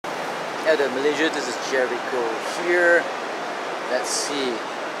Yeah, the Malaysia, this is Gerryko here. Let's see.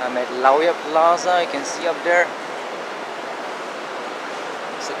 I'm at Low Yat Plaza, you can see up there.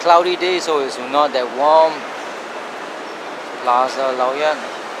 It's a cloudy day, so it's not that warm. Plaza Low Yat.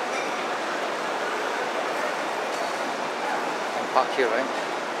 I'm parked here, right?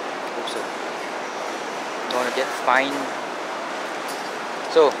 Hope so. Don't want to get fined.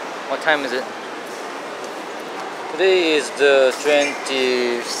 So, what time is it? Today is the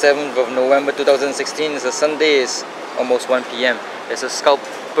 27th of November 2016. It's a Sunday. It's almost 1 PM. There's a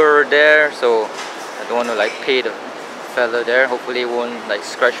sculptor there, so I don't want to like pay the fella there. Hopefully it won't like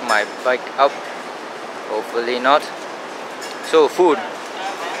scratch my bike up. Hopefully not. So food.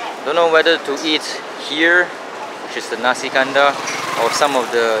 Don't know whether to eat here, which is the nasi kanda, or some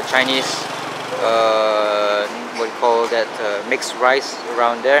of the Chinese what do you call that, mixed rice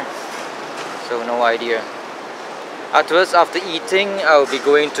around there. So no idea. Afterwards, after eating, I'll be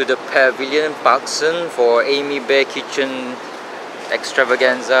going to the Pavilion Parkson for Amy Bear Kitchen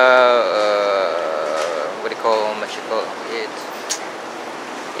Extravaganza. What do you call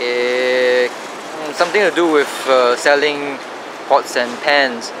it? Something to do with selling pots and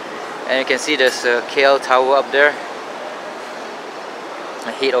pans. And you can see there's a KL Tower up there.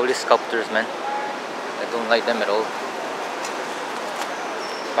 I hate all these sculptors, man. I don't like them at all.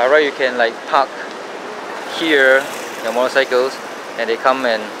 By right, you can like park here your motorcycles, and they come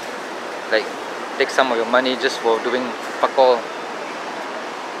and like take some of your money just for doing fuck all.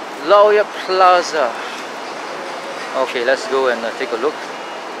 Low Yat Plaza. Okay, let's go and take a look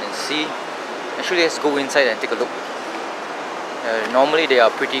and see. Actually, let's go inside and take a look. Normally they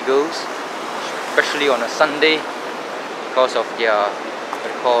are pretty girls, especially on a Sunday, because of their what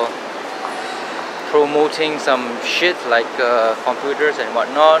you call promoting some shit like computers and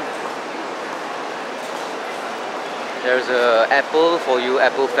whatnot. There's a apple for you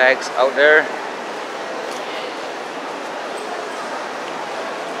Apple fags out there.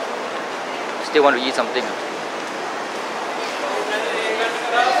 Still want to eat something.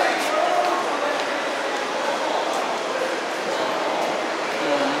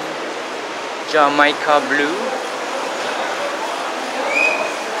 Jamaica Blue.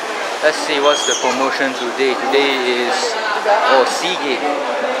 Let's see what's the promotion today. Today is Seagate.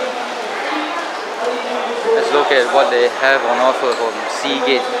 Let's look at what they have on offer from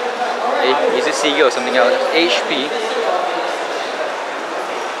Seagate. Is it Seagate or something else? HP.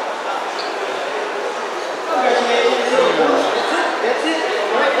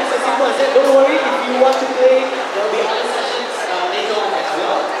 Don't worry, if you want to play, there will be other sessions later on as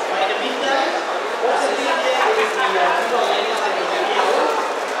well. In the meantime, what's the thing there with the people ladies and the happy hour?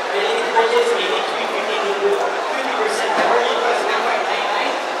 The ladies purchase maybe 350 to 50% early price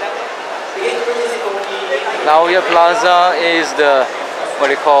 9.99. The ladies purchase it only. Low Yat Plaza is the what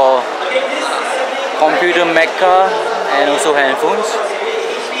they call computer mecca and also handphones.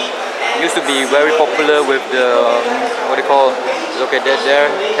 It used to be very popular with the what they call, look at that there,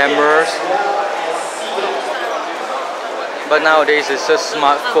 cameras. But nowadays it's just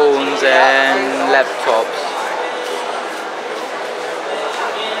smartphones and laptops.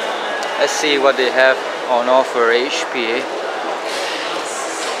 Let's see what they have on offer. HP.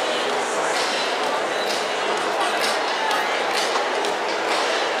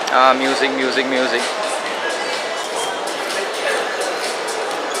 Music.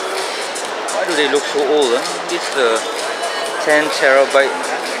 Why do they look so old? It's the 10 terabyte.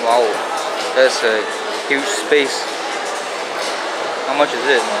 Wow, that's a huge space. How much is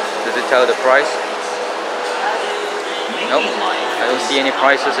it? Does it tell the price? Nope, I don't see any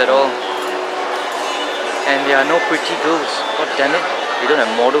prices at all. And there are no pretty girls. God damn it, they don't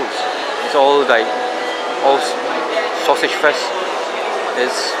have models. It's all like all sausage fest.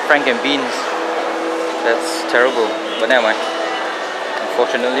 It's Frank and Beans. That's terrible, but never mind.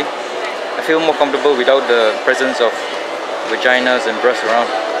 Unfortunately, I feel more comfortable without the presence of vaginas and breasts around.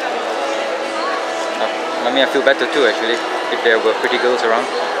 I mean, I feel better too actually if there were pretty girls around.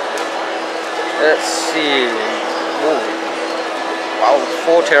 Let's see. Whoa. Wow,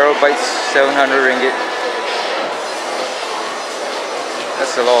 4 terabytes, 700 ringgit.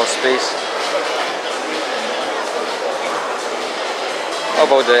 That's a lot of space. How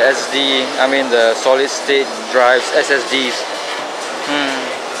about the SD? I mean the solid state drives, SSDs.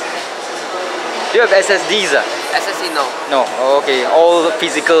 Do you have SSDs? SSD no. No. Oh, okay. All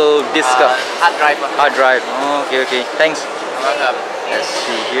physical disk. Hard drive. Hard drive. Oh, okay. Thanks. Let's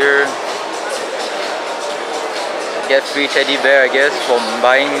see here. Get free teddy bear, I guess, from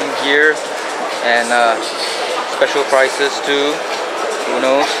buying here, and special prices too. Who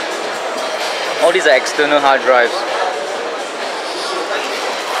knows? All these are external hard drives.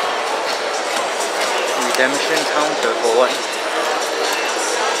 Redemption counter for what?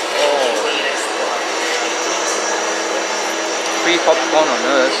 Oh. Free popcorn on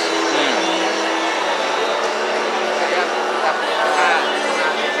us.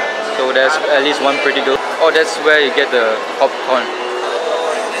 So there's at least one pretty good. Oh, that's where you get the popcorn.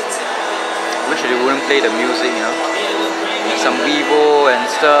 Wish they wouldn't play the music, you know. And some Vivo and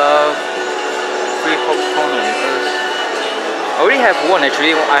stuff. Free popcorn on us. I already have one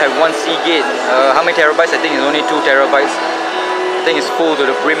actually. I have one Seagate. How many terabytes? I think it's only 2 terabytes. I think it's full to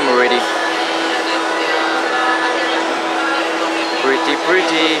the brim already.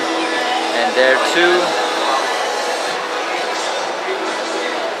 Pretty. And there too.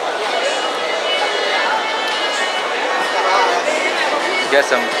 Get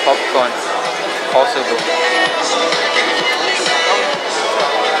some popcorn. Possible.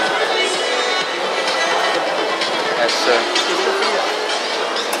 Yes, sir.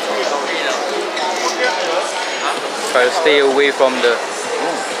 Try to stay away from the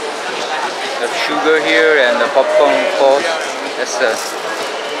sugar here and the popcorn, of course. Yes, sir.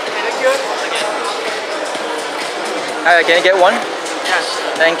 Hi, can I get one? Yes.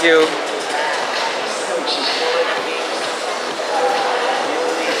 Thank you.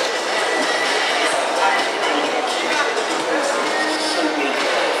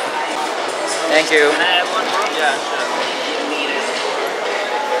 Thank you. Can I have one more? Yeah, sure.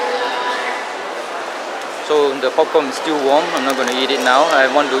 So the popcorn is still warm. I'm not going to eat it now. I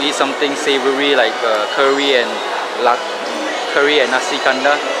want to eat something savory like curry and nasi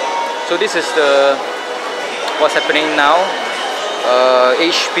kanda. So this is the what's happening now.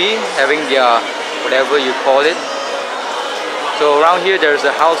 HP having their whatever you call it. So around here there's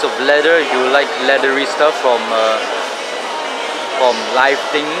a house of leather. If you like leathery stuff from live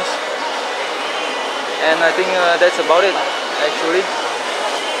things. And I think that's about it actually.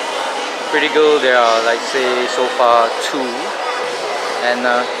 Pretty good. There are like say so far 2. And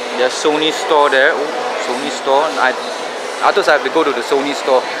there's Sony store there. Oh, Sony store. Afterwards I have to go to the Sony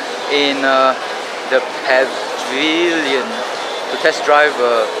store in the pavilion to test drive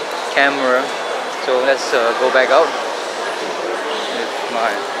a camera. So let's go back out with my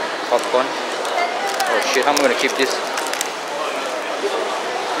popcorn. Oh shit, how am I gonna keep this?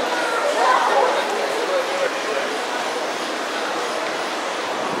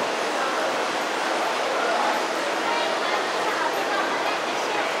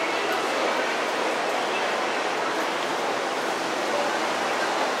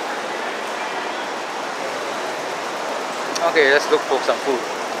 Okay, let's look for some food.